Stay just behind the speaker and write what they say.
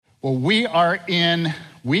Well, we are in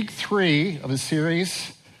week 3 of a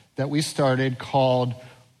series that we started called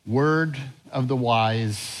Word of the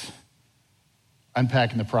Wise,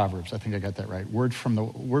 Unpacking the Proverbs. I think I got that right. Word for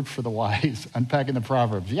the Wise, Unpacking the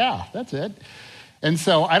Proverbs. Yeah, that's it. And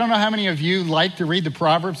so I don't know how many of you like to read the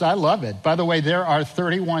Proverbs. I love it. By the way, there are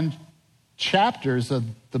 31 chapters of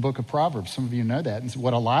the book of Proverbs. Some of you know that. And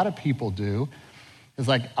what a lot of people do is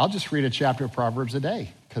I'll just read a chapter of Proverbs a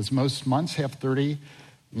day because most months have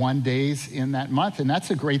 31 days in that month. And that's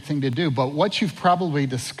a great thing to do. But what you've probably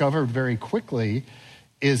discovered very quickly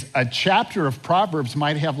is a chapter of Proverbs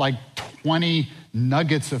might have 20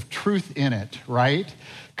 nuggets of truth in it, right?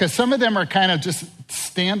 Because some of them are kind of just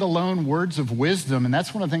standalone words of wisdom. And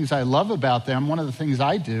that's one of the things I love about them. One of the things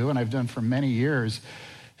I do, and I've done for many years,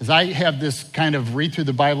 is I have this kind of read through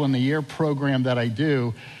the Bible in a year program that I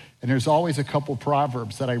do. And there's always a couple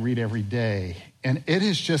Proverbs that I read every day. And it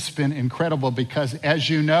has just been incredible because as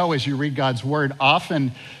you know, as you read God's word,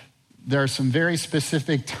 often there are some very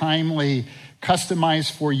specific, timely,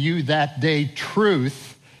 customized for you that day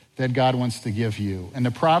truth that God wants to give you. And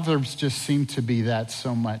the Proverbs just seem to be that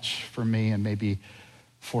so much for me and maybe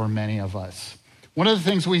for many of us. One of the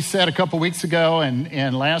things we said a couple weeks ago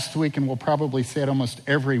and last week, and we'll probably say it almost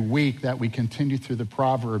every week that we continue through the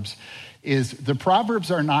Proverbs, is the Proverbs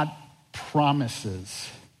are not promises.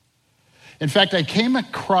 In fact, I came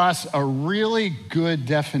across a really good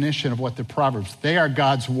definition of what the Proverbs, they are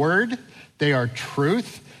God's word, they are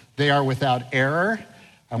truth, they are without error.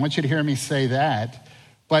 I want you to hear me say that.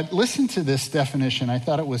 But listen to this definition. I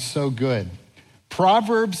thought it was so good.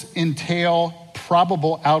 Proverbs entail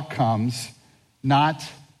probable outcomes, not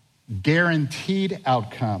guaranteed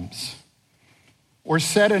outcomes. Or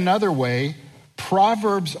said another way,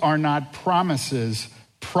 Proverbs are not promises.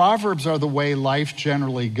 Proverbs are the way life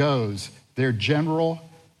generally goes. They're general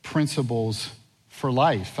principles for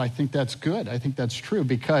life. I think that's good. I think that's true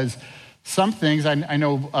because some things, I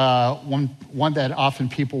know one that often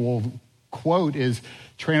people will quote is,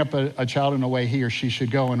 train up a child in a way he or she should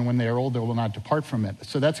go, and when they are old, they will not depart from it.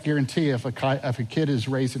 So that's a guarantee. If a kid is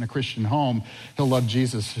raised in a Christian home, he'll love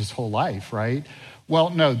Jesus his whole life, right?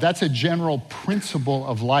 Well, no, that's a general principle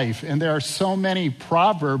of life. And there are so many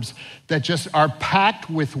Proverbs that just are packed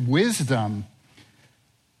with wisdom.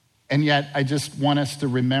 And yet, I just want us to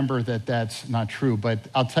remember that that's not true. But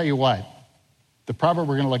I'll tell you what, the proverb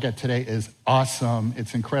we're going to look at today is awesome.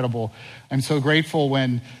 It's incredible. I'm so grateful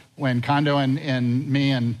when Kondo and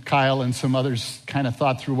me and Kyle and some others kind of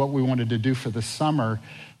thought through what we wanted to do for the summer.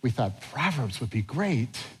 We thought Proverbs would be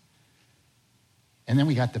great. And then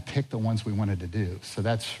we got to pick the ones we wanted to do. So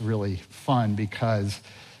that's really fun because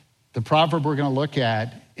the proverb we're going to look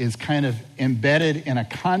at is kind of embedded in a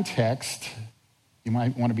context. You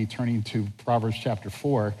might want to be turning to Proverbs chapter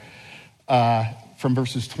 4 from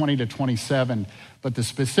verses 20 to 27. But the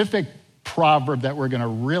specific proverb that we're going to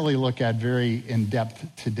really look at very in depth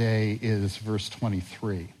today is verse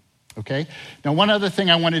 23. Okay? Now, one other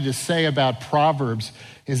thing I wanted to say about Proverbs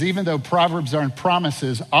is even though Proverbs aren't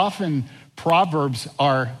promises, often Proverbs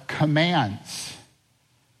are commands.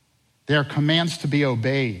 They are commands to be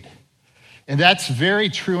obeyed. And that's very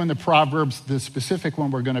true in the Proverbs, the specific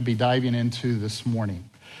one we're going to be diving into this morning.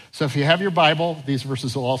 So if you have your Bible, these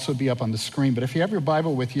verses will also be up on the screen. But if you have your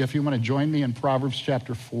Bible with you, if you want to join me in Proverbs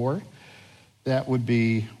chapter 4, that would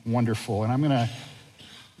be wonderful. And I'm going to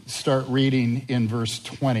start reading in verse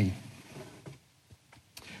 20.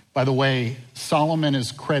 By the way, Solomon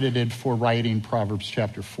is credited for writing Proverbs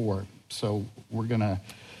chapter 4. So we're going to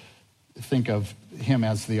think of him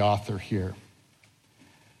as the author here.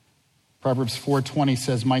 Proverbs 4:20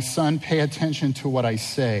 says, "My son, pay attention to what I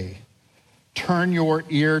say. Turn your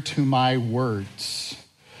ear to my words.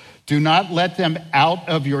 Do not let them out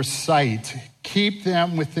of your sight. Keep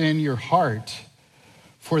them within your heart,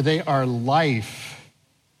 for they are life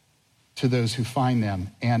to those who find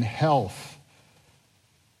them and health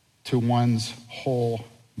to one's whole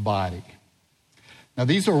body." Now,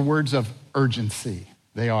 these are words of urgency.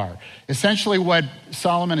 They are. Essentially, what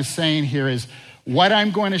Solomon is saying here is, what I'm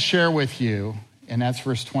going to share with you, and that's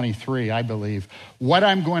verse 23, I believe, what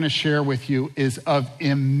I'm going to share with you is of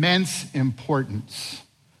immense importance.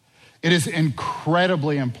 It is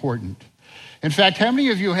incredibly important. In fact, how many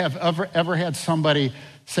of you have ever had somebody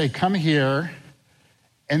say, come here,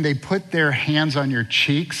 and they put their hands on your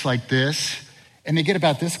cheeks like this, and they get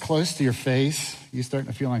about this close to your face? You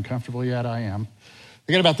starting to feel uncomfortable yet? I am.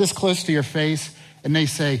 They get about this close to your face, and they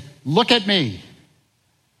say, look at me.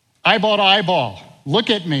 Eyeball to eyeball.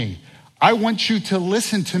 Look at me. I want you to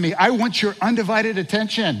listen to me. I want your undivided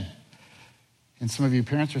attention. And some of you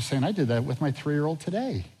parents are saying, I did that with my 3-year-old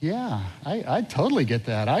today. Yeah, I totally get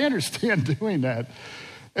that. I understand doing that.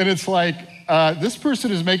 And it's like, this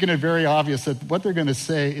person is making it very obvious that what they're going to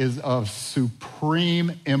say is of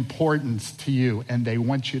supreme importance to you, and they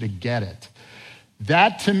want you to get it.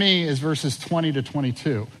 That, to me, is verses 20 to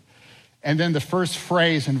 22. And then the first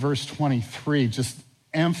phrase in verse 23 just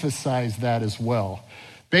emphasize that as well.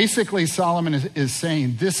 Basically, Solomon is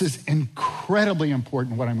saying, this is incredibly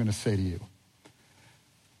important, what I'm going to say to you.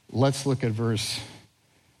 Let's look at verse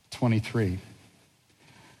 23.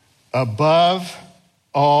 Above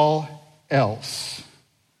all else,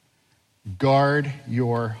 guard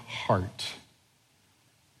your heart,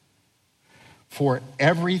 for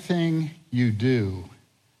everything you do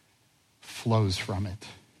flows from it.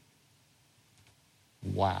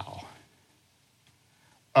 Wow.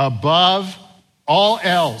 Above all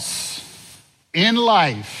else in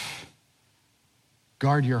life,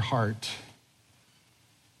 guard your heart.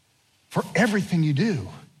 For everything you do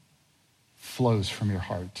flows from your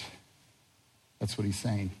heart. That's what he's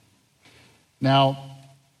saying. Now,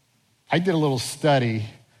 I did a little study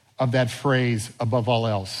of that phrase, above all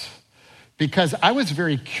else, because I was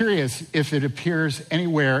very curious if it appears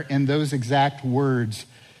anywhere in those exact words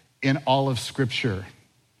in all of Scripture.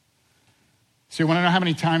 So you want to know how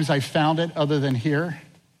many times I found it other than here?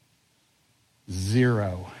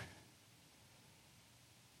 0.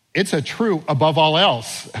 It's a true above all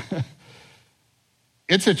else.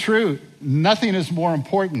 It's a true, nothing is more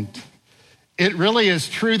important. It really is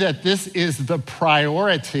true that this is the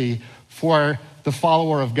priority for the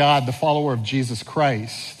follower of God, the follower of Jesus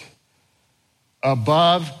Christ.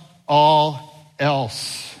 Above all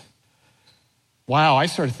else. Wow, I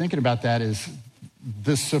started thinking about that as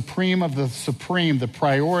the supreme of the supreme, the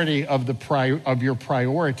priority of of your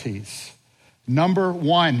priorities. Number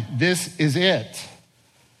one, this is it.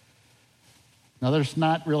 Now, there's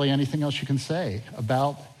not really anything else you can say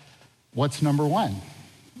about what's number one.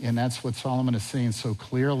 And that's what Solomon is saying so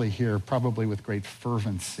clearly here, probably with great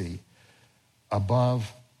fervency.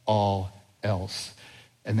 Above all else.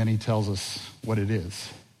 And then he tells us what it is.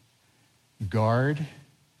 Guard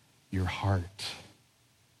your heart.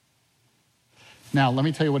 Now, let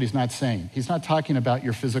me tell you what he's not saying. He's not talking about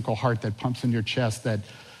your physical heart that pumps in your chest, that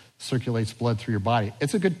circulates blood through your body.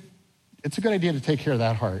 It's a good idea to take care of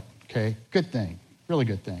that heart, okay? Good thing, really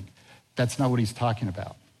good thing. That's not what he's talking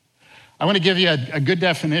about. I want to give you a good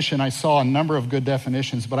definition. I saw a number of good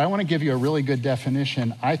definitions, but I want to give you a really good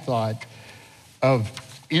definition, I thought, of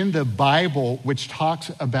in the Bible, which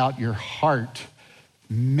talks about your heart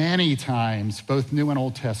many times, both New and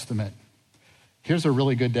Old Testament. Here's a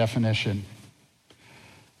really good definition.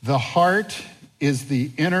 The heart is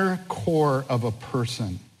the inner core of a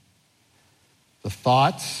person. The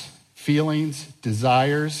thoughts, feelings,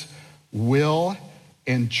 desires, will,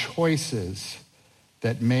 and choices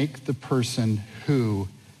that make the person who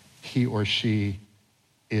he or she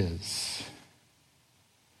is.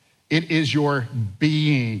 It is your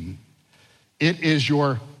being. It is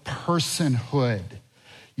your personhood.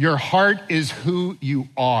 Your heart is who you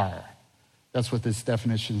are. That's what this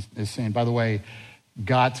definition is saying. By the way,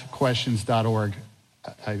 gotquestions.org,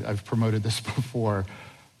 I've promoted this before,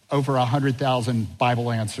 over 100,000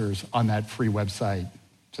 Bible answers on that free website.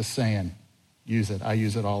 Just saying, use it. I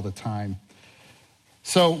use it all the time.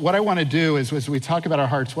 So what I want to do is, as we talk about our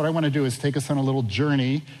hearts, what I want to do is take us on a little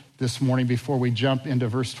journey this morning before we jump into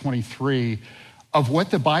verse 23 of what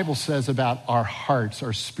the Bible says about our hearts,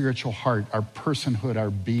 our spiritual heart, our personhood, our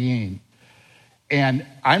being. And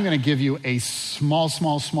I'm going to give you a small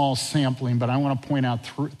sampling, but I want to point out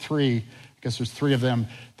three, I guess there's 3 of them,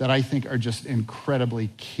 that I think are just incredibly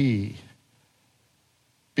key.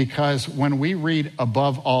 Because when we read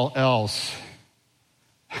above all else,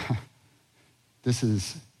 this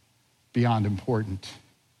is beyond important.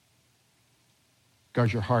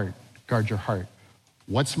 Guard your heart. Guard your heart.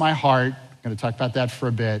 What's my heart? I'm going to talk about that for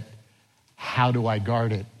a bit. How do I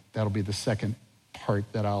guard it? That'll be the second part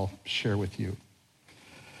that I'll share with you.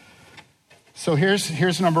 So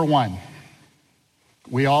here's number 1.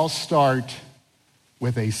 We all start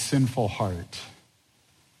with a sinful heart.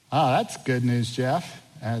 That's good news, Jeff.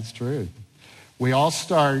 That's true. We all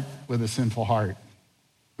start with a sinful heart.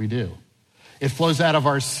 We do. It flows out of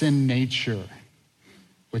our sin nature,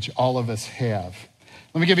 which all of us have.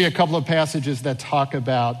 Let me give you a couple of passages that talk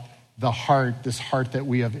about the heart, this heart that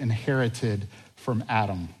we have inherited from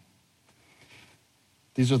Adam.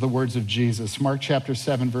 These are the words of Jesus. Mark chapter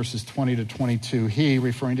 7, verses 20 to 22. He,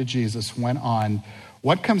 referring to Jesus, went on,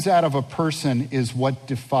 "What comes out of a person is what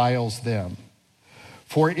defiles them.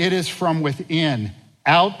 For it is from within,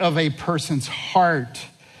 out of a person's heart,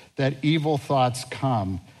 that evil thoughts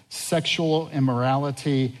come: sexual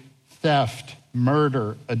immorality, theft,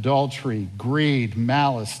 murder, adultery, greed,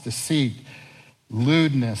 malice, deceit,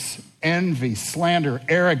 lewdness, envy, slander,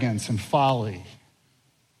 arrogance, and folly.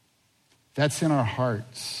 That's in our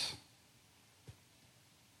hearts.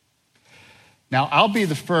 Now, I'll be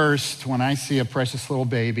the first when I see a precious little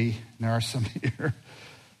baby, and there are some here,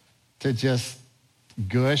 to just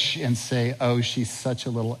gush and say, oh, she's such a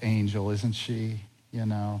little angel, isn't she? You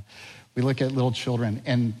know, we look at little children,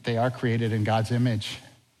 and they are created in God's image.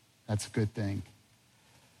 That's a good thing.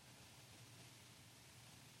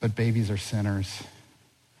 But babies are sinners.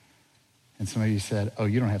 And some of you said, oh,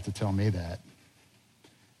 you don't have to tell me that.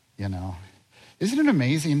 You know, isn't it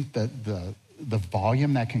amazing that the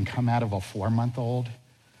volume that can come out of a 4-month-old?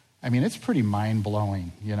 I mean, it's pretty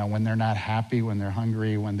mind-blowing, you know, when they're not happy, when they're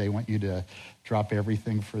hungry, when they want you to drop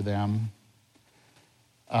everything for them.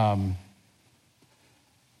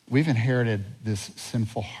 We've inherited this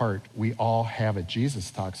sinful heart. We all have it.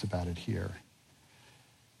 Jesus talks about it here.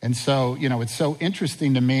 And so, you know, it's so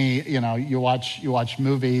interesting to me, you know, you watch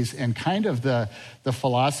movies, and kind of the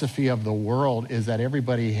philosophy of the world is that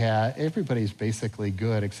everybody's basically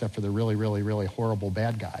good except for the really, really, really horrible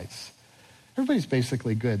bad guys. Everybody's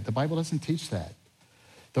basically good. The Bible doesn't teach that.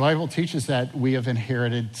 The Bible teaches that we have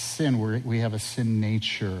inherited sin. We have a sin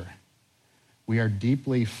nature. We are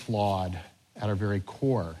deeply flawed at our very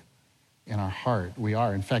core in our heart. We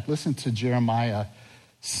are. In fact, listen to Jeremiah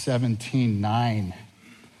 17:9.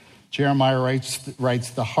 Jeremiah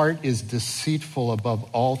writes, the heart is deceitful above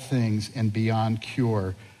all things and beyond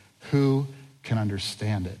cure. Who can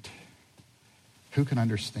understand it? Who can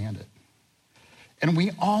understand it? And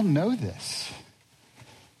we all know this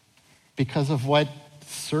because of what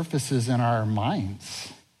surfaces in our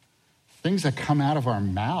minds, things that come out of our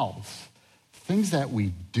mouths, things that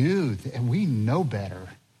we do, and we know better,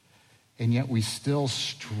 and yet we still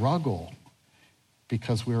struggle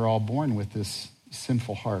because we were all born with this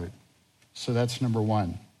sinful heart. So that's number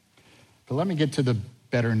one. But let me get to the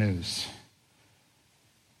better news.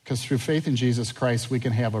 Because through faith in Jesus Christ, we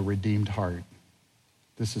can have a redeemed heart.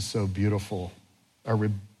 This is so beautiful, a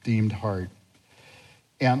redeemed heart.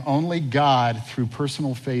 And only God, through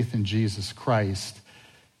personal faith in Jesus Christ,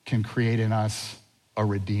 can create in us a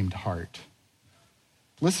redeemed heart.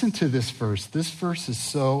 Listen to this verse. This verse is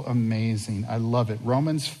so amazing. I love it.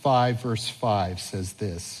 Romans 5, verse 5 says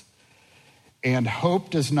this. And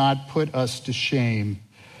hope does not put us to shame,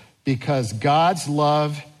 because God's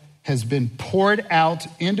love has been poured out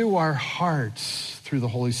into our hearts through the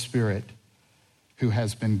Holy Spirit who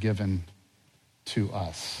has been given to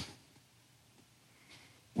us.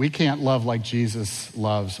 We can't love like Jesus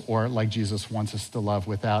loves or like Jesus wants us to love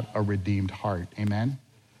without a redeemed heart. Amen?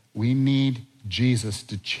 We need Jesus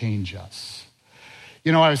to change us.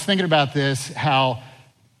 You know, I was thinking about this, how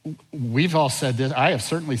we've all said this. I have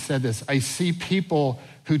certainly said this. I see people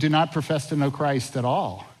who do not profess to know Christ at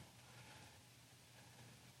all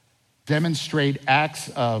demonstrate acts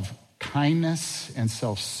of kindness and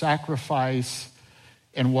self-sacrifice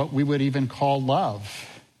and what we would even call love.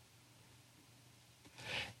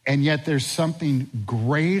 And yet there's something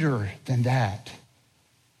greater than that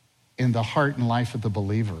in the heart and life of the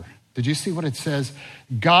believer. Did you see what it says?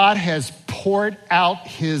 God has poured out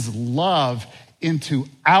his love into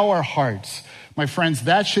our hearts. My friends,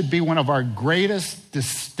 that should be one of our greatest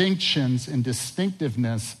distinctions and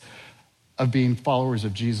distinctiveness of being followers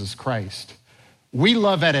of Jesus Christ. We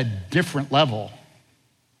love at a different level.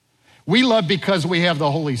 We love because we have the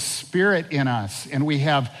Holy Spirit in us, and we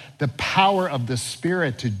have the power of the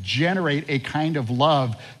Spirit to generate a kind of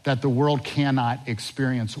love that the world cannot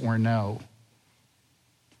experience or know.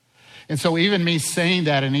 And so even me saying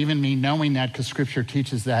that and even me knowing that, because Scripture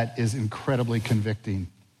teaches that, is incredibly convicting.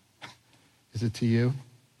 Is it to you?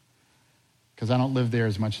 Because I don't live there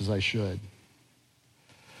as much as I should.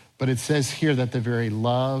 But it says here that the very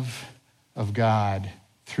love of God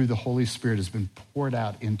through the Holy Spirit has been poured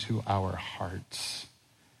out into our hearts.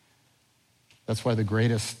 That's why the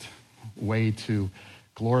greatest way to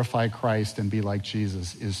glorify Christ and be like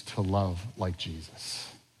Jesus is to love like Jesus.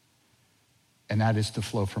 And that is to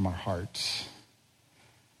flow from our hearts.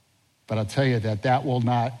 But I'll tell you that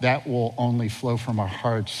will only flow from our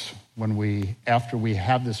hearts after we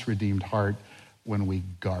have this redeemed heart, when we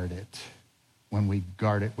guard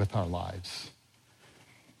it with our lives.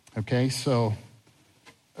 Okay, so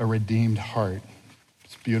a redeemed heart.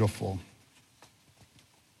 It's beautiful.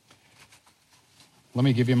 Let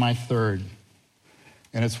me give you my third.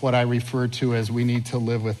 And it's what I refer to as we need to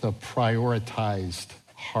live with a prioritized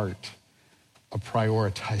heart. A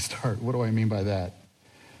prioritized heart. What do I mean by that?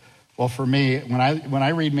 Well, for me, when I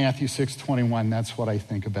read Matthew 6:21, that's what I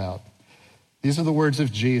think about. These are the words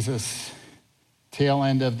of Jesus, tail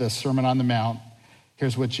end of the Sermon on the Mount.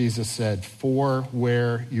 Here's what Jesus said: "For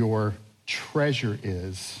where your treasure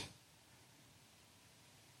is,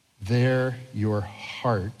 there your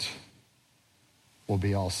heart will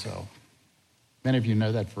be also." Many of you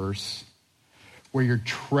know that verse. Where your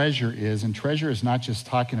treasure is, and treasure is not just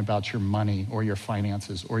talking about your money or your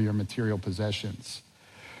finances or your material possessions.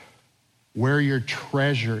 Where your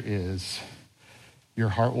treasure is, your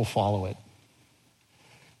heart will follow it.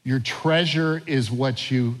 Your treasure is what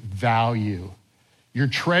you value. Your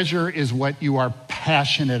treasure is what you are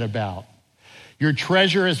passionate about. Your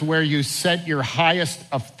treasure is where you set your highest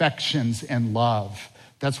affections and love.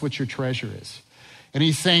 That's what your treasure is. And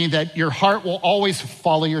he's saying that your heart will always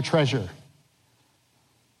follow your treasure.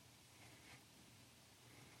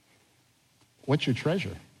 What's your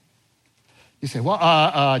treasure? You say,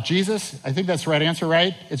 well, Jesus, I think that's the right answer,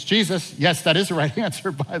 right? It's Jesus. Yes, that is the right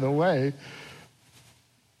answer, by the way.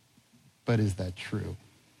 But is that true?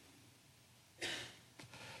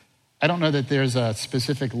 I don't know that there's a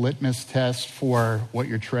specific litmus test for what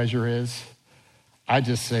your treasure is. I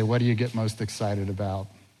just say, what do you get most excited about?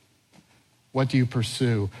 What do you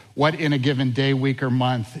pursue? What in a given day, week, or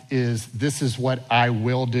month this is what I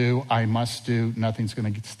will do, I must do, nothing's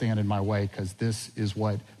going to stand in my way because this is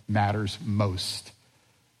what matters most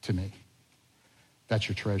to me. That's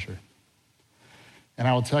your treasure. And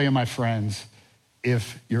I will tell you, my friends,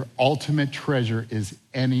 if your ultimate treasure is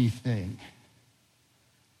anything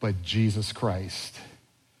but Jesus Christ,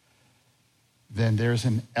 then there's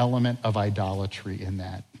an element of idolatry in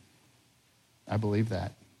that. I believe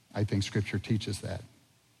that. I think Scripture teaches that.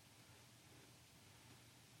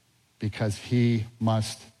 Because he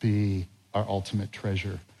must be our ultimate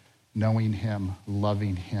treasure. Knowing him,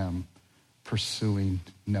 loving him, pursuing,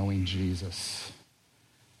 knowing Jesus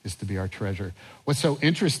is to be our treasure. What's so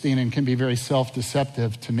interesting and can be very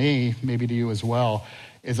self-deceptive to me, maybe to you as well,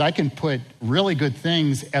 is I can put really good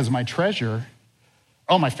things as my treasure.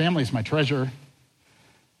 Oh, my family's my treasure.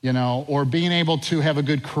 Or being able to have a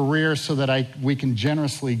good career so that we can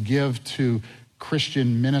generously give to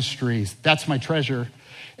Christian ministries. That's my treasure.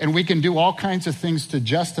 And we can do all kinds of things to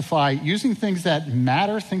justify using things that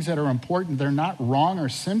matter, things that are important. They're not wrong or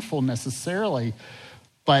sinful necessarily,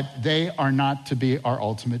 but they are not to be our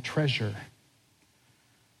ultimate treasure.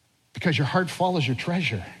 Because your heart follows your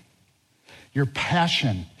treasure. Your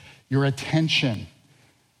passion, your attention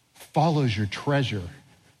follows your treasure.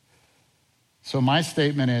 So my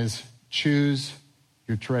statement is, choose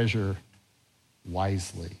your treasure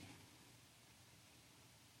wisely.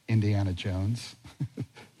 Indiana Jones.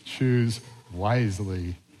 Choose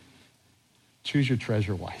wisely. Choose your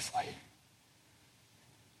treasure wisely.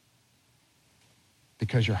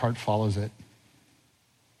 Because your heart follows it.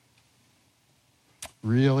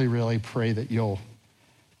 Really, really pray that you'll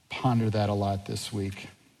ponder that a lot this week.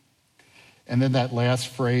 And then that last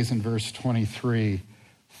phrase in verse 23,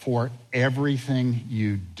 for everything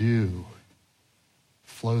you do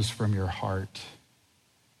flows from your heart.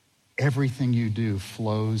 Everything you do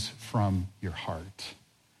flows from your heart.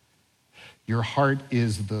 Your heart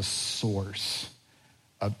is the source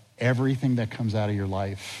of everything that comes out of your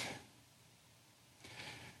life.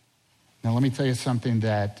 Now, let me tell you something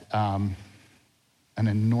that an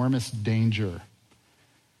enormous danger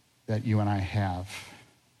that you and I have.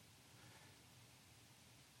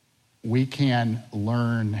 We can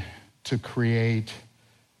learn to create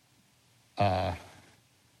a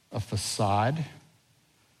facade,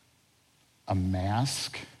 a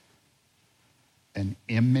mask, an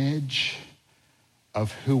image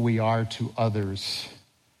of who we are to others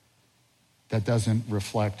that doesn't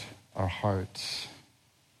reflect our hearts.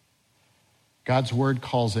 God's word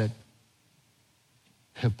calls it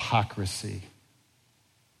hypocrisy.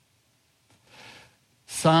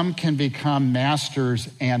 Some can become masters,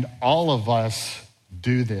 and all of us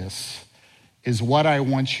do this, is what I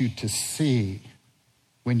want you to see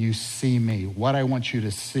when you see me. What I want you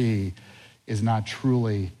to see is not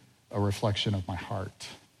truly a reflection of my heart.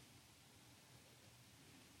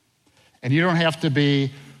 And you don't have to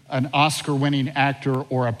be an Oscar-winning actor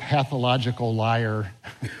or a pathological liar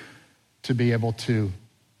to be able to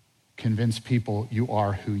convince people you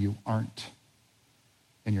are who you aren't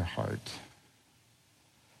in your heart.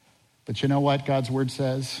 But you know what God's word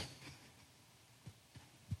says?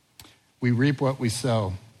 We reap what we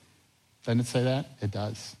sow. Doesn't it say that? It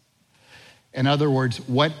does. In other words,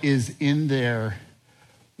 what is in there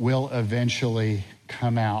will eventually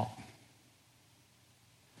come out.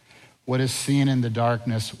 What is seen in the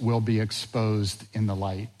darkness will be exposed in the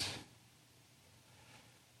light.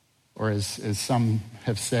 or as some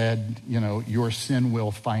have said, your sin will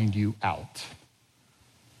find you out.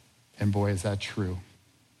 And boy, is that true.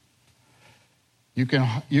 You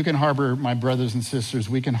can harbor, my brothers and sisters,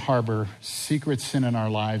 we can harbor secret sin in our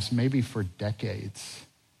lives maybe for decades.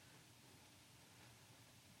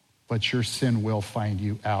 But your sin will find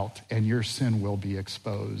you out, and your sin will be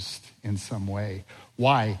exposed in some way.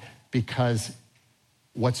 Why? Because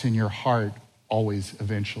what's in your heart always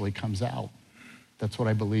eventually comes out. That's what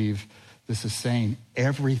I believe this is saying.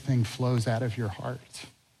 Everything flows out of your heart.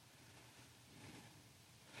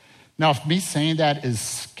 Now, if me saying that is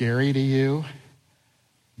scary to you,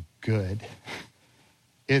 good.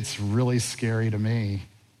 It's really scary to me.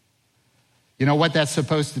 You know what that's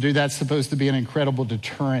supposed to do? That's supposed to be an incredible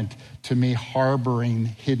deterrent to me harboring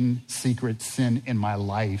hidden secret sin in my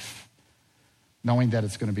life, knowing that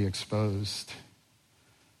it's going to be exposed.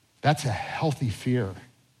 That's a healthy fear.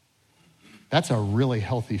 That's a really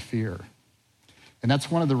healthy fear. And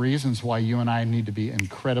that's one of the reasons why you and I need to be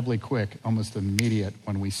incredibly quick, almost immediate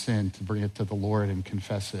when we sin, to bring it to the Lord and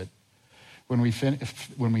confess it. When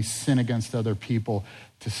we sin against other people,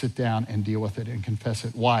 to sit down and deal with it and confess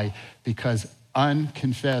it. Why? Because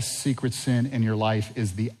unconfessed secret sin in your life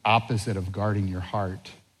is the opposite of guarding your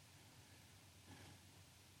heart.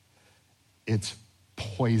 It's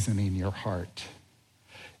poisoning your heart.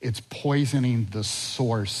 It's poisoning the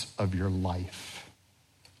source of your life.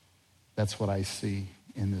 That's what I see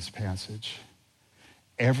in this passage.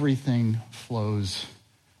 Everything flows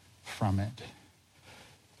from it.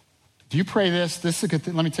 Do you pray this? This is a good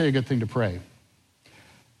thing. Let me tell you a good thing to pray.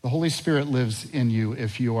 The Holy Spirit lives in you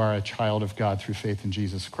if you are a child of God through faith in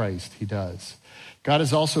Jesus Christ. He does. God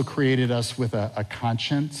has also created us with a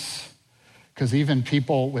conscience, because even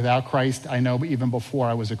people without Christ, I know even before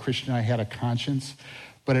I was a Christian, I had a conscience.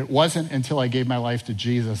 But it wasn't until I gave my life to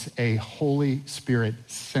Jesus, a Holy Spirit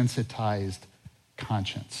sensitized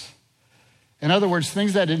conscience. In other words,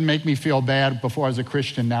 things that didn't make me feel bad before I was a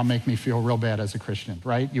Christian now make me feel real bad as a Christian,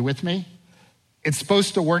 right? You with me? It's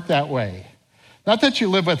supposed to work that way. Not that you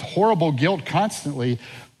live with horrible guilt constantly,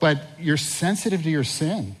 but you're sensitive to your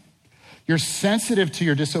sin. You're sensitive to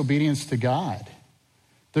your disobedience to God.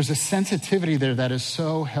 There's a sensitivity there that is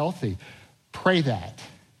so healthy. Pray that.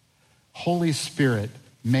 Holy Spirit,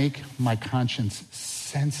 make my conscience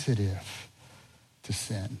sensitive to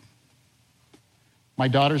sin. My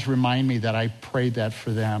daughters remind me that I prayed that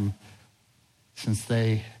for them since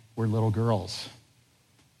they were little girls.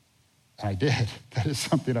 And I did. That is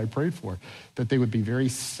something I prayed for, that they would be very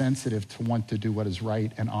sensitive to want to do what is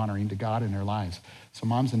right and honoring to God in their lives. So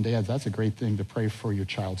moms and dads, that's a great thing to pray for your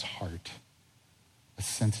child's heart, a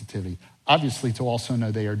sensitivity. Obviously, to also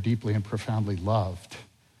know they are deeply and profoundly loved.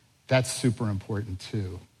 That's super important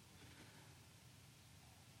too.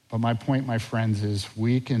 But my point, my friends, is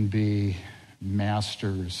we can be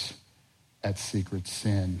masters at secret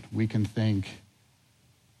sin. We can think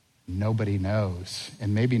nobody knows,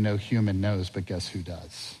 and maybe no human knows, but guess who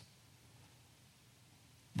does?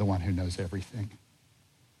 The one who knows everything.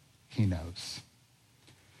 He knows.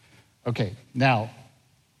 Okay, now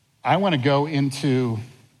I want to go into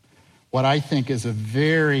what I think is a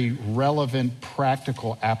very relevant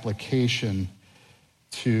practical application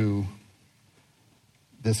to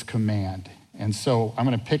this command. And so I'm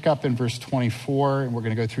going to pick up in verse 24, and we're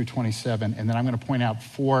going to go through 27, and then I'm going to point out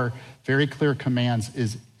 4 very clear commands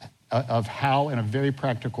of how, in a very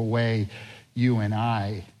practical way, you and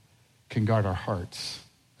I can guard our hearts.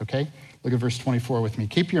 Okay? Look at verse 24 with me.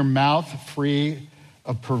 Keep your mouth free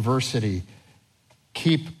of perversity.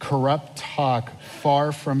 Keep corrupt talk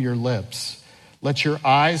far from your lips. Let your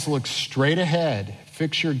eyes look straight ahead.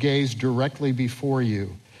 Fix your gaze directly before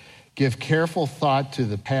you. Give careful thought to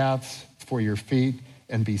the paths for your feet,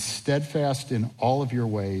 and be steadfast in all of your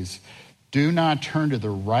ways. Do not turn to the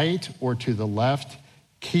right or to the left.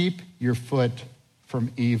 Keep your foot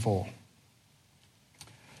from evil.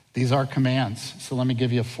 These are commands. So let me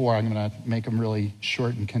give you 4. I'm going to make them really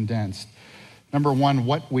short and condensed. Number 1,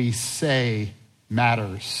 what we say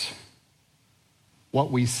matters. What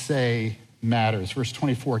we say matters. Verse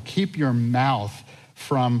 24, keep your mouth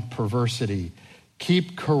from perversity.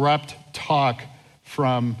 Keep corrupt talk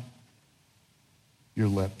from your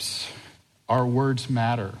lips. Our words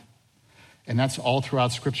matter. And that's all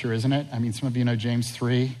throughout Scripture, isn't it? I mean, some of you know James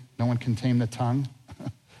 3, no one can tame the tongue.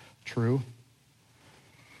 True.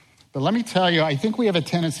 But let me tell you, I think we have a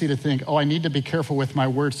tendency to think, I need to be careful with my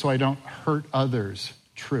words so I don't hurt others.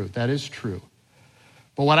 True, that is true.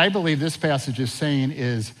 But what I believe this passage is saying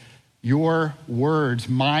is your words,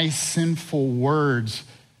 my sinful words,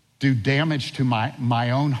 do damage to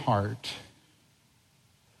my own heart.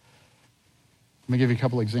 me give you a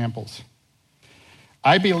couple examples.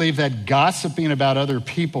 I believe that gossiping about other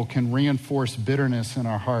people can reinforce bitterness in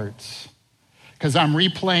our hearts, because I'm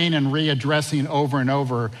replaying and readdressing over and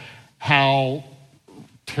over how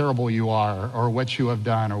terrible you are or what you have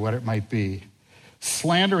done or what it might be.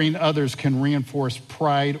 Slandering others can reinforce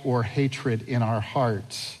pride or hatred in our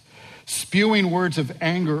hearts. Spewing words of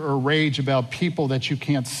anger or rage about people that you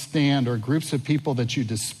can't stand or groups of people that you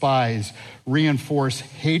despise reinforce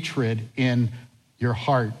hatred in your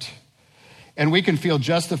heart. And we can feel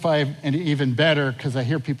justified and even better, because I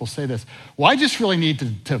hear people say this, well, I just really need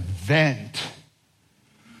to vent.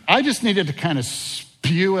 I just needed to kind of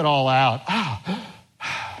spew it all out.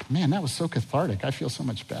 Man, that was so cathartic. I feel so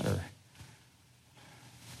much better.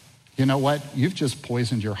 You know what? You've just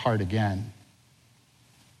poisoned your heart again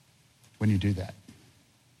when you do that.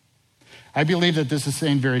 I believe that this is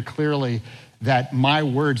saying very clearly that my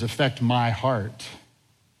words affect my heart.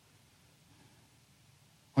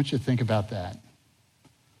 I want you to think about that,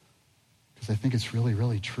 because I think it's really,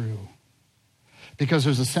 really true. Because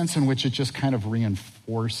there's a sense in which it just kind of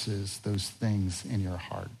reinforces those things in your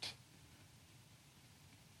heart.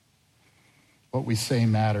 What we say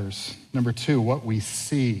matters. Number two, what we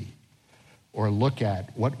see or look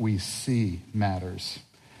at, what we see matters.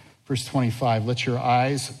 Verse 25, let your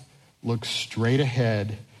eyes look straight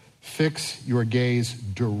ahead. Fix your gaze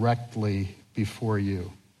directly before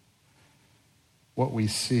you. What we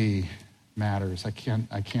see matters. I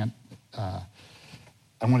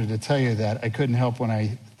wanted to tell you that I couldn't help when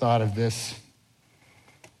I thought of this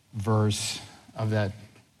verse of that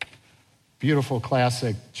beautiful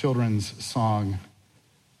classic children's song,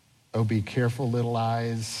 "Oh, be careful, little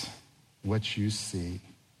eyes, what you see."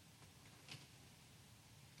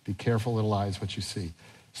 Be careful, little eyes, what you see.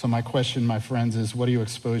 So my question, my friends, is what do you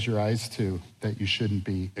expose your eyes to that you shouldn't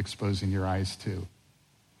be exposing your eyes to?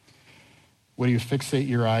 What do you fixate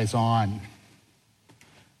your eyes on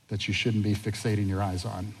that you shouldn't be fixating your eyes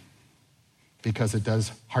on? Because it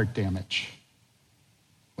does heart damage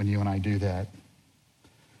when you and I do that.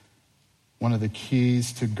 One of the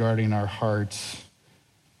keys to guarding our hearts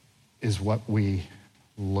is what we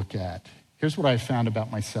look at. Here's what I found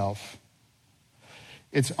about myself.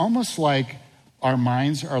 It's almost like our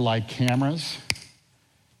minds are like cameras,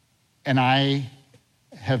 and I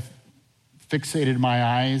have fixated my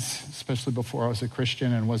eyes, especially before I was a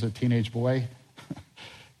Christian and was a teenage boy,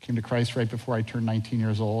 came to Christ right before I turned 19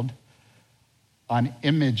 years old, on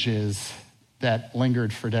images that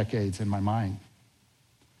lingered for decades in my mind.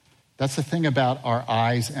 That's the thing about our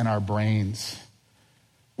eyes and our brains.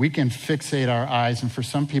 We can fixate our eyes, and for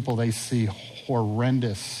some people, they see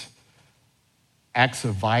horrendous acts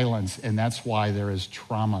of violence, and that's why there is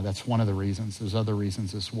trauma. That's one of the reasons. There's other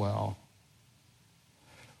reasons as well.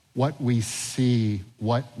 What we see,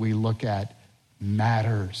 what we look at,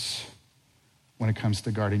 matters when it comes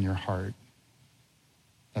to guarding your heart.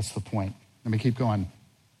 That's the point. Let me keep going.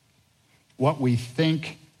 What we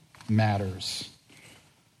think matters.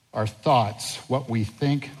 Our thoughts, what we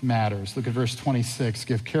think matters. Look at verse 26.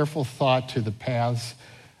 Give careful thought to the paths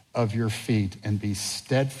of your feet and be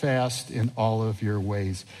steadfast in all of your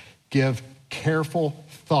ways. Give careful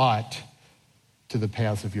thought to the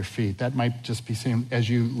paths of your feet. That might just be saying as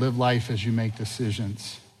you live life, as you make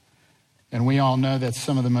decisions. And we all know that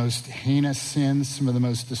some of the most heinous sins, some of the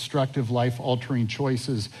most destructive, life-altering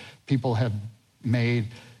choices people have made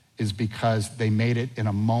is because they made it in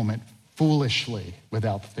a moment foolishly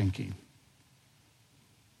without thinking.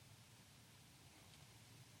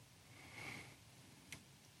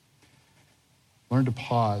 Learn to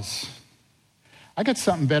pause. I got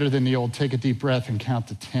something better than the old take a deep breath and count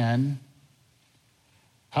to 10.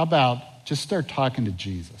 How about just start talking to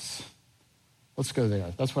Jesus? Let's go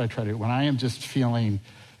there. That's what I try to do. When I am just feeling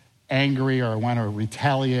angry or I want to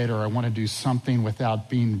retaliate or I want to do something without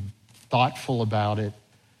being thoughtful about it,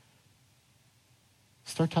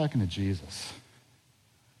 start talking to Jesus.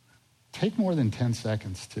 Take more than 10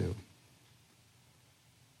 seconds too.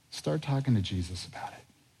 Start talking to Jesus about it.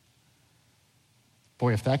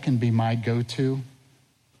 Boy, if that can be my go-to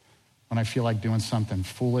when I feel like doing something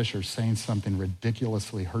foolish or saying something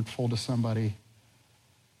ridiculously hurtful to somebody,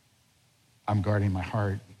 I'm guarding my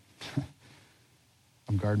heart.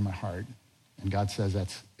 I'm guarding my heart. And God says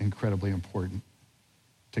that's incredibly important,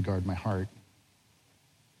 to guard my heart.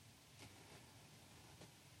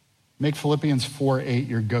 Make Philippians 4:8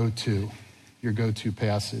 your go-to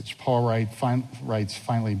passage. Paul writes,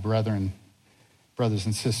 finally, brothers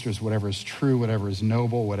and sisters, whatever is true, whatever is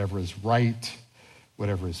noble, whatever is right,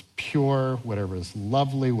 whatever is pure, whatever is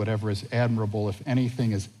lovely, whatever is admirable, if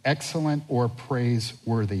anything is excellent or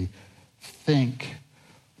praiseworthy, think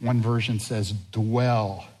One version says,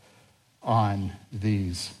 dwell on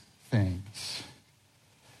these things.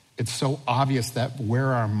 It's so obvious that where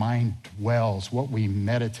our mind dwells, what we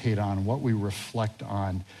meditate on, what we reflect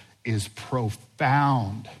on, is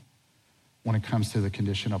profound when it comes to the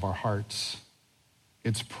condition of our hearts.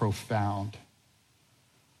 It's profound.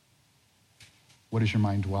 What does your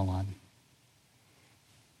mind dwell on?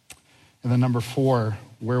 And then number 4,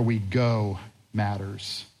 where we go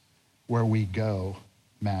matters. Where we go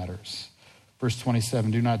matters. Verse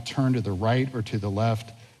 27, do not turn to the right or to the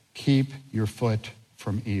left. Keep your foot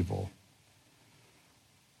from evil.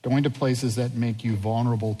 Going to places that make you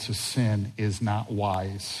vulnerable to sin is not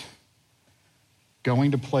wise.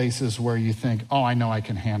 Going to places where you think, oh, I know I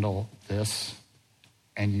can handle this,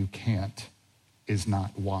 and you can't, is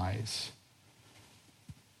not wise.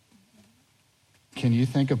 Can you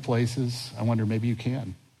think of places, I wonder, maybe you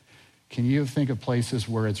can. Can you think of places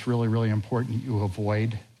where it's really, really important you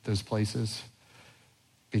avoid those places?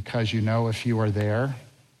 Because you know if you are there,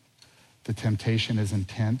 the temptation is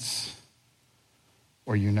intense,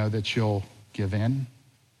 or you know that you'll give in.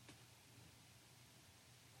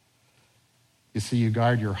 You see, you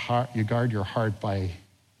guard your heart by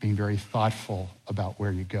being very thoughtful about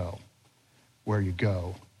where you go. Where you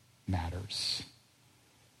go matters.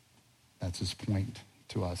 That's his point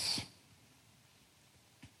to us.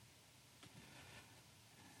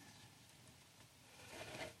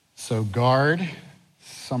 So guard,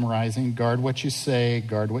 summarizing, guard what you say,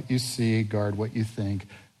 guard what you see, guard what you think,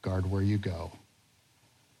 guard where you go.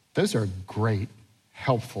 Those are great,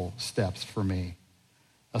 helpful steps for me.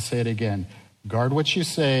 I'll say it again. Guard what you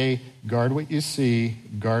say, guard what you see,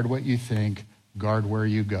 guard what you think, guard where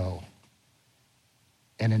you go.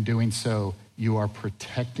 And in doing so, you are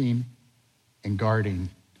protecting and guarding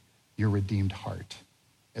your redeemed heart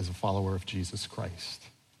as a follower of Jesus Christ.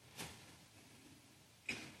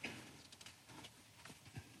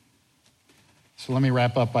 So let me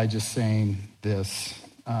wrap up by just saying this.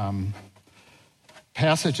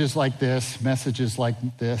 Passages like this, messages like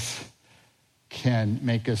this, can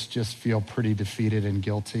make us just feel pretty defeated and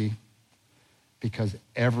guilty, because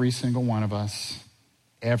every single one of us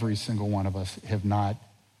have not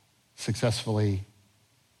successfully,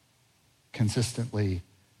 consistently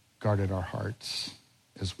guarded our hearts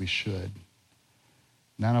as we should.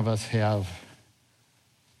 None of us have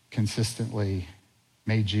consistently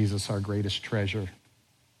made Jesus our greatest treasure.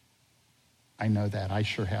 I know that. I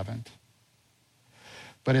sure haven't.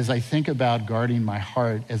 But as I think about guarding my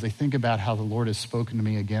heart, as I think about how the Lord has spoken to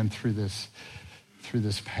me again through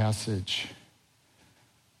this passage,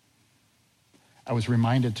 I was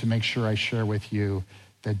reminded to make sure I share with you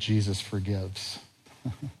that Jesus forgives.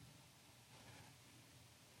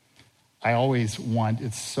 I always want,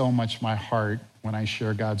 it's so much my heart when I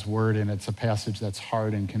share God's word, and it's a passage that's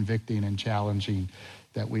hard and convicting and challenging,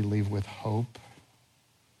 that we leave with hope,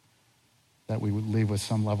 that we would leave with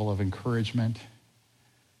some level of encouragement.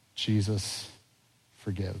 Jesus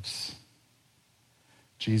forgives.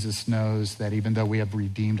 Jesus knows that even though we have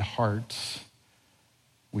redeemed hearts,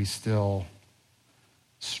 we still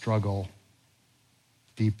struggle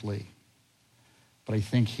deeply. But I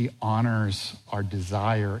think he honors our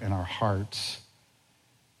desire in our hearts.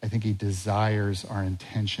 I think he desires our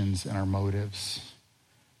intentions and our motives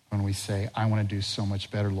when we say, I want to do so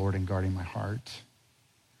much better, Lord, in guarding my heart.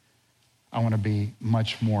 I want to be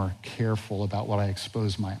much more careful about what I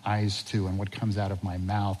expose my eyes to and what comes out of my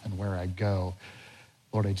mouth and where I go.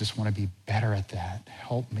 Lord, I just want to be better at that.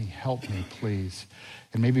 Help me, please.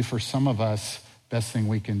 And maybe for some of us, best thing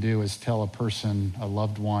we can do is tell a person, a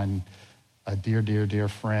loved one, a dear, dear, dear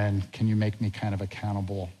friend, can you make me kind of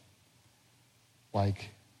accountable? Like,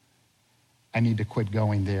 I need to quit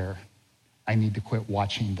going there. I need to quit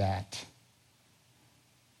watching that.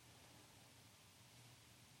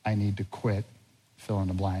 I need to quit fill in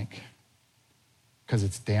the blank, because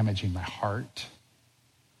it's damaging my heart.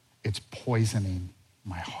 It's poisoning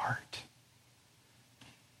my heart.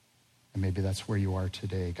 And maybe that's where you are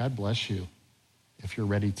today. God bless you if you're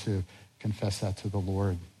ready to confess that to the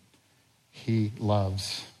Lord. He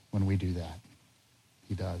loves when we do that.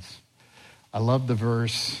 He does. I love the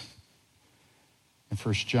verse in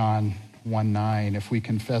 1 John 1:9. If we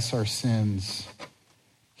confess our sins,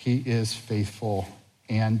 he is faithful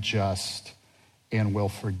and just and will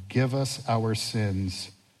forgive us our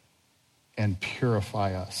sins and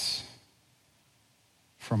purify us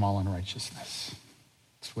from all unrighteousness.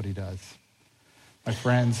 That's what he does. My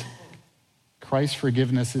friends, Christ's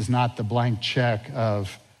forgiveness is not the blank check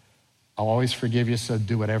of, I'll always forgive you, so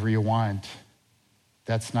do whatever you want.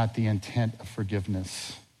 That's not the intent of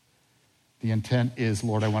forgiveness. The intent is,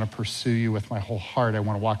 Lord, I want to pursue you with my whole heart. I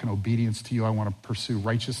want to walk in obedience to you. I want to pursue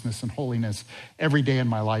righteousness and holiness every day in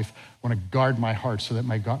my life. I want to guard my heart so that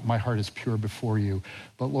my heart is pure before you.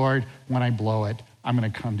 But Lord, when I blow it, I'm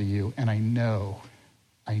going to come to you. And I know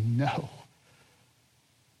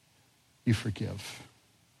you forgive.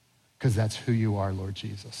 Because that's who you are, Lord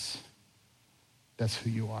Jesus. That's who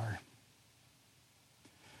you are.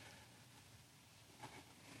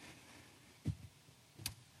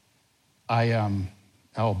 I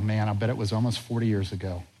bet it was almost 40 years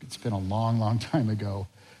ago. It's been a long, long time ago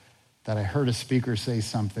that I heard a speaker say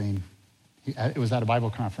something. It was at a Bible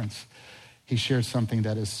conference. He shared something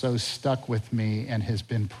that has so stuck with me and has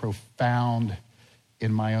been profound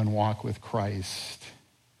in my own walk with Christ.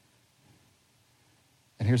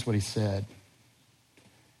 And here's what he said.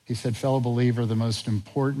 He said, fellow believer, the most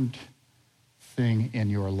important thing in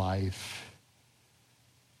your life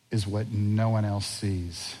is what no one else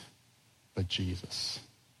sees but Jesus.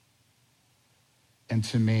 And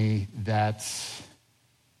to me, that's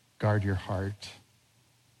guard your heart.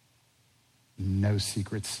 No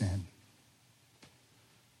secret sin.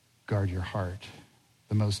 Guard your heart.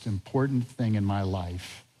 The most important thing in my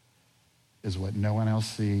life is what no one else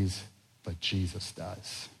sees but Jesus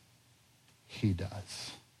does. He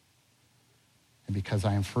does. And because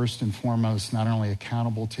I am first and foremost not only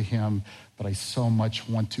accountable to him, but I so much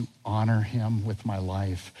want to honor him with my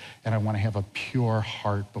life, and I want to have a pure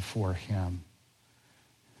heart before him.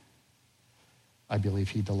 I believe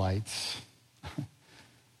he delights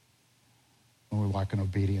when we walk in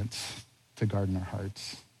obedience to guard our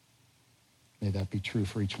hearts. May that be true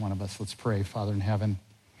for each one of us. Let's pray. Father in heaven,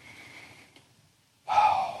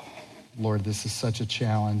 Lord, this is such a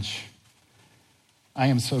challenge. I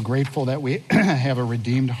am so grateful that we have a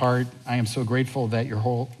redeemed heart. I am so grateful that your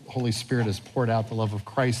Holy Spirit has poured out the love of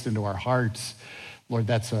Christ into our hearts. Lord,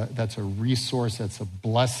 that's a resource, that's a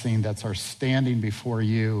blessing, that's our standing before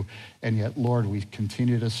you. And yet, Lord, we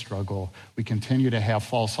continue to struggle. We continue to have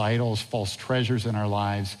false idols, false treasures in our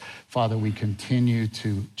lives. Father, we continue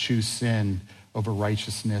to choose sin over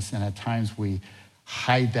righteousness. And at times we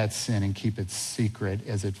hide that sin and keep it secret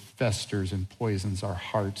as it festers and poisons our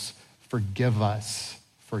hearts. Forgive us.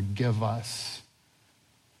 Forgive us.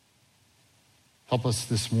 Help us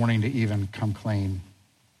this morning to even come clean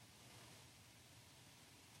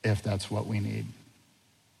if that's what we need.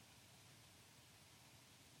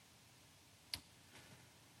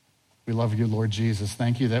 We love you, Lord Jesus.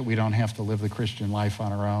 Thank you that we don't have to live the Christian life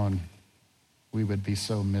on our own. We would be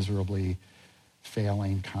so miserably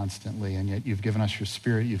failing constantly, and yet you've given us your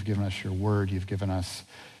Spirit, you've given us your word, you've given us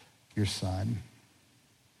your Son.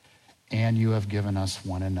 And you have given us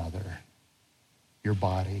one another, your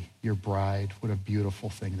body, your bride. What a beautiful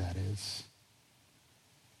thing that is.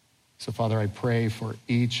 So, Father, I pray for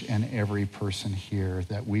each and every person here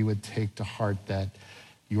that we would take to heart that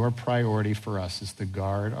your priority for us is to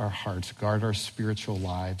guard our hearts, guard our spiritual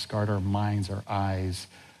lives, guard our minds, our eyes,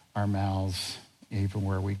 our mouths, even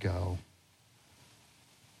where we go.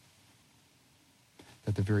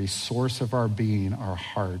 That the very source of our being, our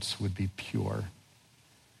hearts, would be pure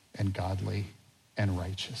and godly and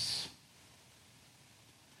righteous,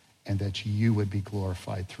 and that you would be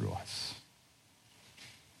glorified through us.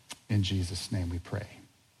 In Jesus' name we pray.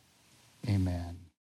 Amen.